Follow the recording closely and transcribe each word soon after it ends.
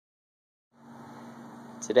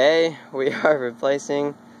Today we are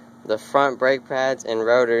replacing the front brake pads and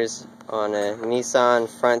rotors on a Nissan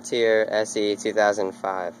Frontier SE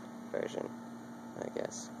 2005 version, I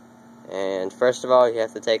guess. And first of all, you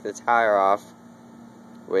have to take the tire off,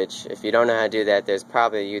 which if you don't know how to do that, there's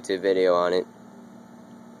probably a YouTube video on it.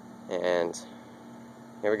 And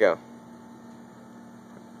here we go.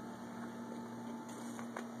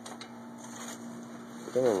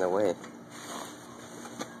 Get in the way.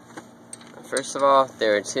 First of all,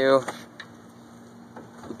 there are two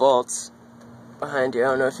bolts behind you. I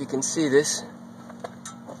don't know if you can see this.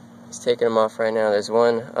 He's taking them off right now. There's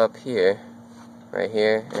one up here, right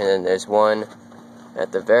here, and then there's one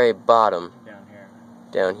at the very bottom.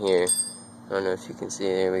 Down here. I don't know if you can see.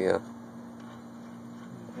 There we go.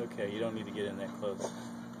 Okay, you don't need to get in that close.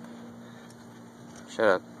 Shut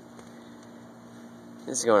up.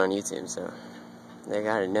 This is going on YouTube, so they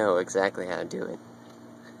gotta know exactly how to do it.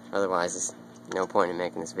 Otherwise, there's no point in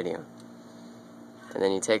making this video. And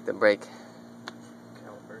then you take the brake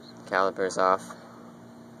calipers off.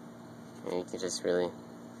 And you can just really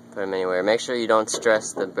put them anywhere. Make sure you don't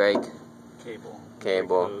stress the brake cable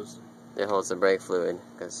that holds the brake fluid,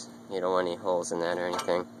 because you don't want any holes in that or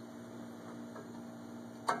anything.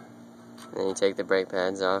 And then you take the brake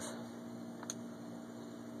pads off.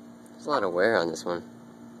 There's a lot of wear on this one.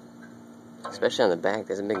 Especially on the back,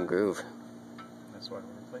 there's a big groove. That's why we're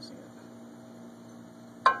replacing it.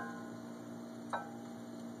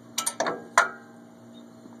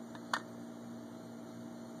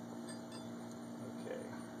 Okay.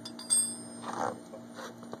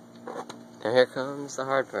 Now here comes the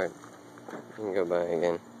hard part. You can go by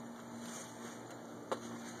again.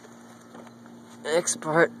 The next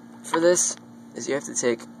part for this is you have to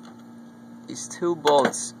take these two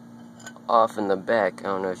bolts off in the back. I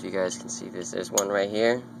don't know if you guys can see this. There's one right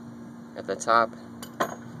here at the top.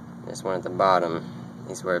 There's one at the bottom.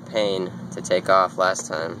 These were a pain to take off last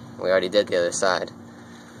time. We already did the other side.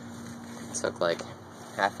 It took like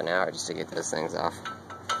half an hour just to get those things off.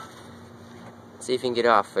 Let's see if you can get it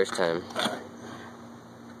off first time.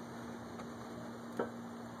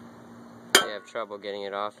 If you have trouble getting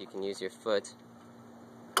it off, you can use your foot,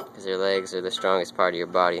 because your legs are the strongest part of your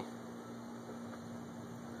body.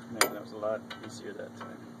 Man, that was a lot easier that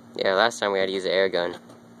time. Yeah, last time we had to use an air gun.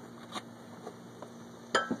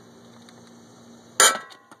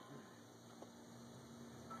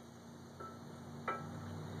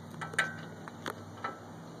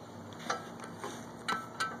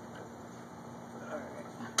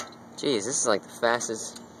 Jeez, this is like the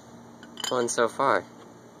fastest one so far.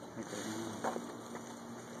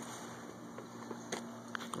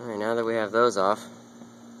 Alright, now that we have those off,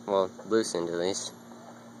 well, loosened at least.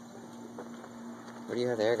 What do you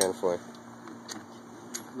have the air gun for? A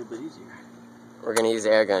little bit easier. We're gonna use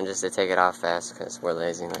the air gun just to take it off fast, because we're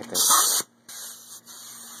lazy like this.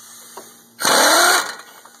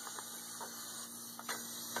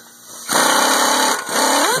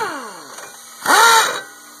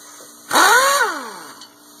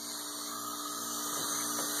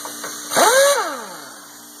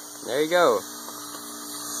 There you go.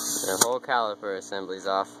 The whole caliper assembly's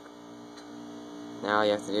off. Now all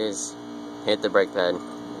you have to do is hit the brake pad,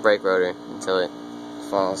 brake rotor, until it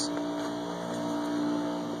falls. Do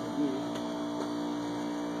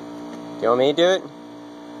you want me to do it?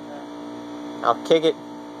 Yeah. I'll kick it.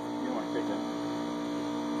 You don't want to kick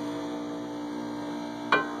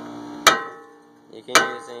it. You can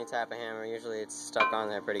use any type of hammer. Usually it's stuck on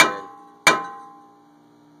there pretty good.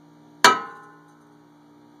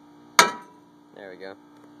 There we go.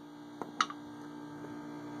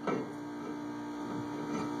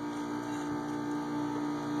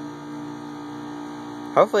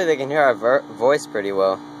 Hopefully they can hear our voice pretty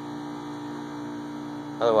well.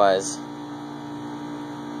 Otherwise,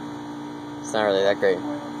 it's not really that great.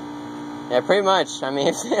 Yeah, pretty much. I mean,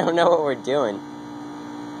 if they don't know what we're doing.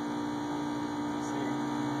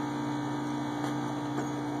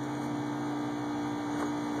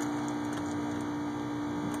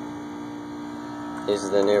 These are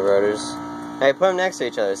the new rotors. Hey, put them next to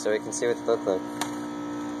each other so we can see what they look like.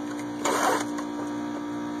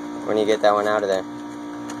 When you get that one out of there.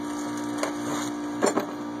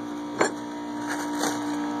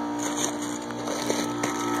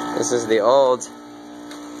 This is the old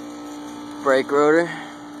brake rotor.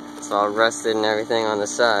 It's all rusted and everything on the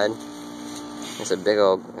side. There's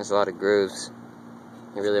a lot of grooves.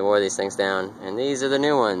 He really wore these things down. And these are the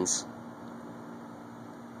new ones.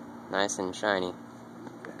 Nice and shiny.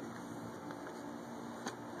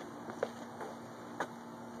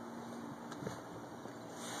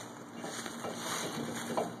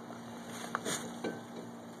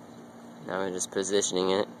 Now we're just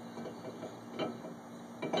positioning it.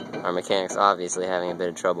 Our mechanic's obviously having a bit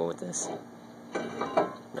of trouble with this.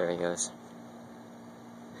 There he goes.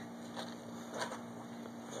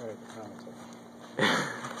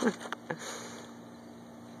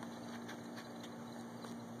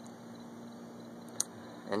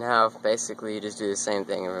 And now, basically, you just do the same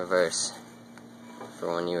thing in reverse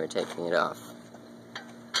for when you were taking it off.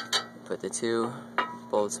 Put the 2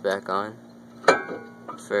 bolts back on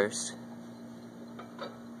first.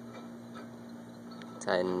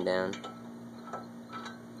 Tighten them down.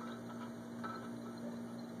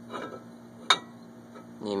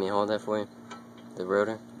 Need me to hold that for you? The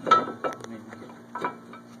rotor?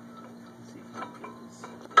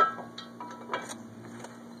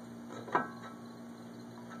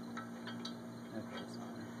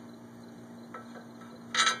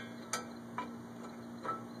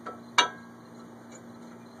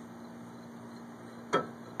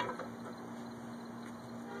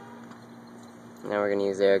 Now we're going to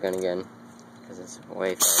use the air gun again, because it's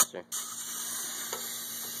way faster.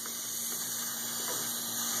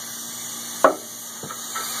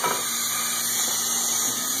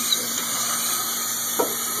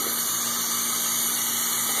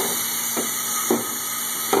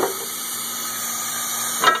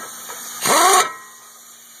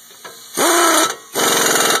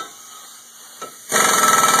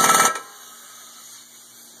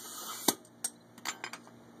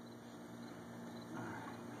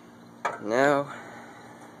 Now,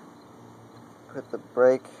 put the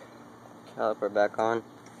brake caliper back on.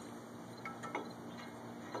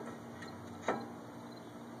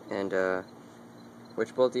 And,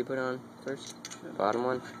 which bolt do you put on first? Bottom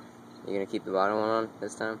one? You're gonna keep the bottom one on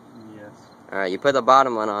this time? Yes. Alright, you put the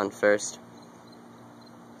bottom one on first,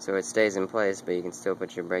 so it stays in place, but you can still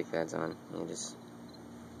put your brake pads on. You just,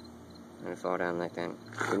 gonna fall down like that.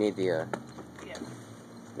 You need the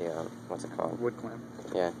what's it called? Wood clamp.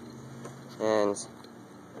 Yeah. And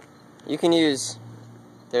you can use,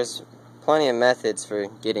 there's plenty of methods for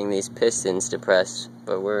getting these pistons depressed,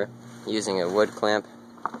 but we're using a wood clamp,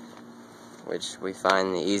 which we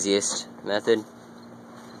find the easiest method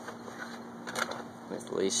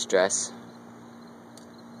with least stress.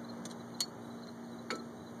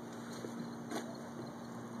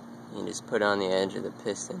 You just put on the edge of the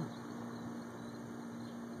piston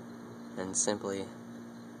and simply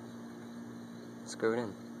screw it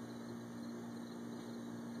in.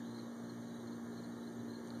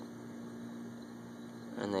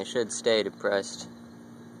 And they should stay depressed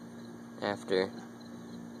after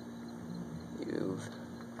you've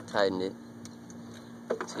tightened it,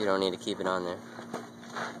 so you don't need to keep it on there.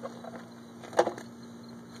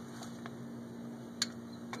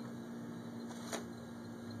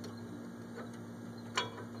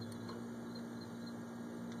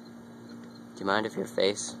 Do you mind if your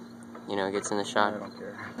face, gets in the shot? I don't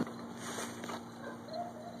care.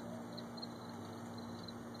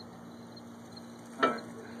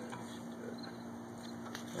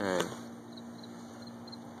 Alright.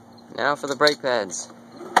 Now for the brake pads.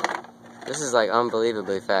 This is like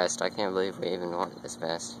unbelievably fast. I can't believe we even went this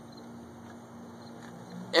fast.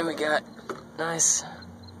 And we got nice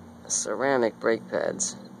ceramic brake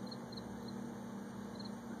pads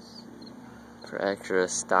for extra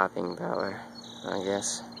stopping power, I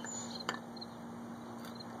guess.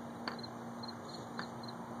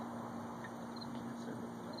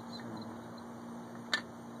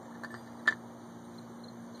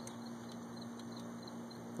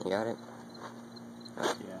 You got it?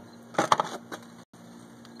 Oh. Yeah.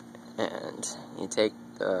 And you take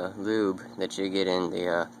the lube that you get in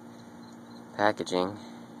the packaging.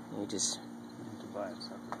 You just... You have to buy it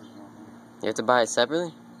separately. You have to buy it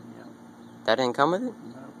separately? Yeah. That didn't come with it?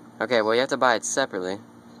 No. Okay, well you have to buy it separately.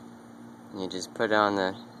 And you just put it on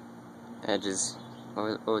the edges.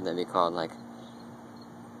 What would that be called? Like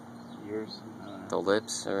Ears. the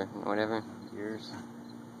lips or whatever? Ears.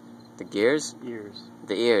 The gears? Ears.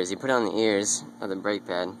 The ears. You put it on the ears of the brake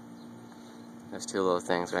pad. Those 2 little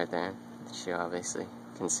things right there that you obviously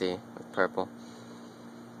can see with purple.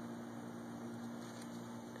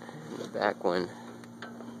 And the back one,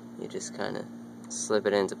 you just kind of slip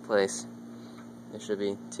it into place. There should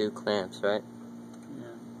be 2 clamps, right? Yeah.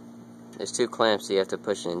 There's 2 clamps you have to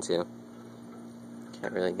push into.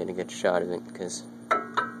 Can't really get a good shot of it because...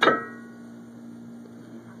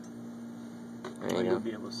 There you You'll go.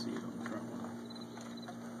 be able to see it on the front one.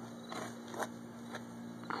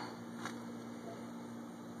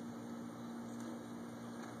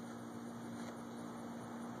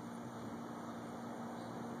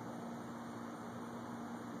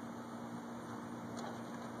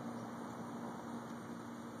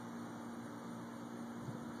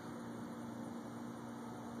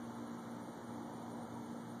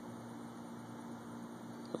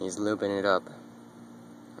 He's lubing it up,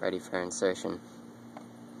 ready for insertion.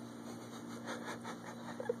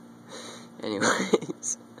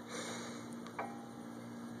 Anyways,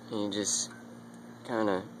 you just kind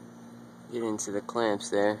of get into the clamps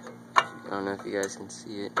there. I don't know if you guys can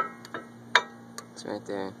see it. It's right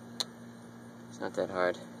there. It's not that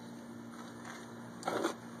hard.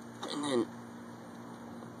 And then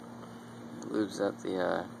lubes up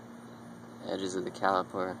the edges of the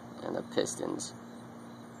caliper and the pistons,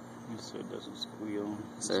 so it doesn't squeal.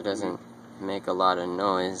 so it doesn't make a lot of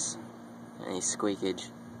noise, any squeakage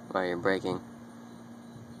while you're braking.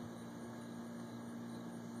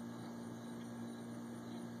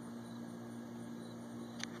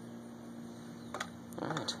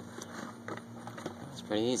 Alright, it's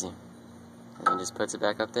pretty easy. And he just puts it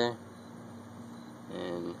back up there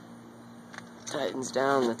and tightens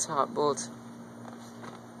down the top bolt.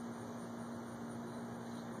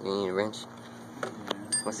 You need a wrench? Yeah.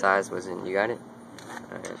 What size was it? You got it?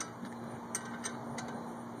 Alright.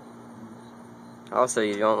 Also,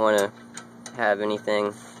 you don't want to have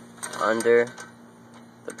anything under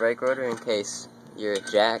the brake rotor in case you're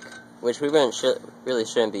a jack, which we really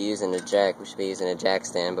shouldn't be using a jack. We should be using a jack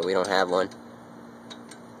stand, but we don't have one.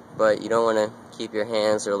 But you don't want to keep your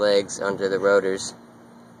hands or legs under the rotors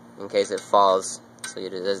in case it falls, so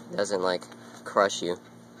it doesn't like crush you.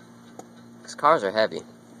 Because cars are heavy.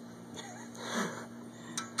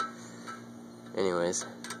 Anyways,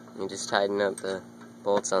 you just tighten up the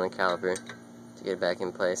bolts on the caliper to get it back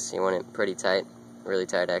in place. You want it pretty tight, really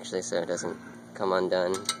tight actually, so it doesn't come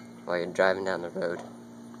undone while you're driving down the road.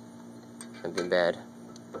 That'd be bad.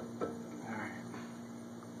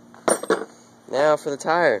 Alright. Now for the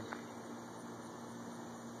tire.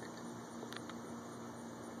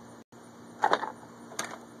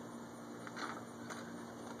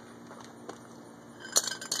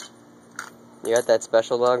 You got that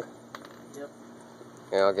special lug? Yep.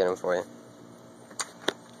 Here, I'll get him for you.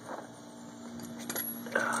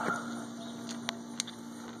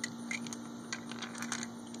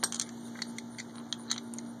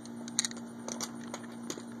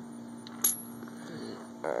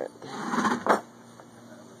 Alright.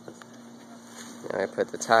 Now I put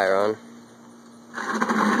the tire on.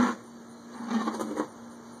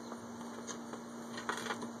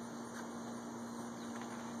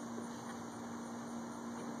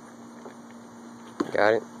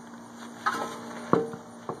 Got it?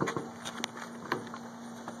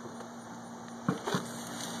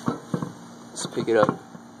 Let's pick it up.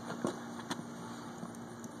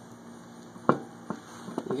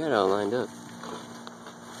 You got it all lined up.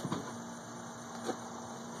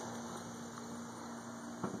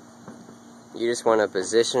 You just want to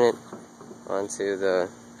position it onto the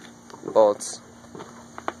bolts.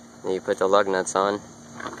 And you put the lug nuts on.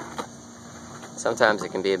 Sometimes it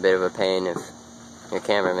can be a bit of a pain if your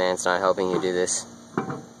cameraman's not helping you do this,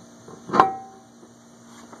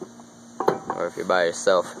 or if you're by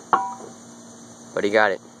yourself. But he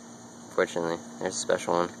got it, fortunately. There's a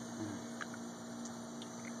special one.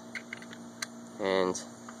 And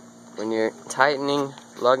when you're tightening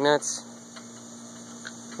lug nuts,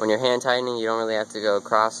 when you're hand tightening, you don't really have to go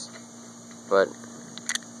across, but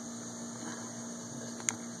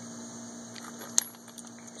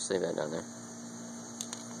just leave that down there.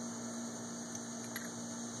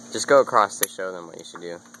 Just go across to show them what you should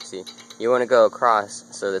do. See, you want to go across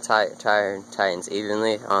so the tire tightens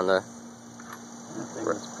evenly on the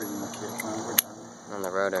That's pretty much it. on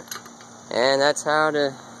the rotor. And that's how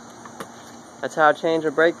to change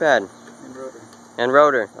a brake pad and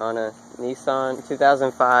rotor on a Nissan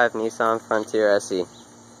 2005 Nissan Frontier SE.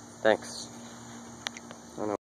 Thanks.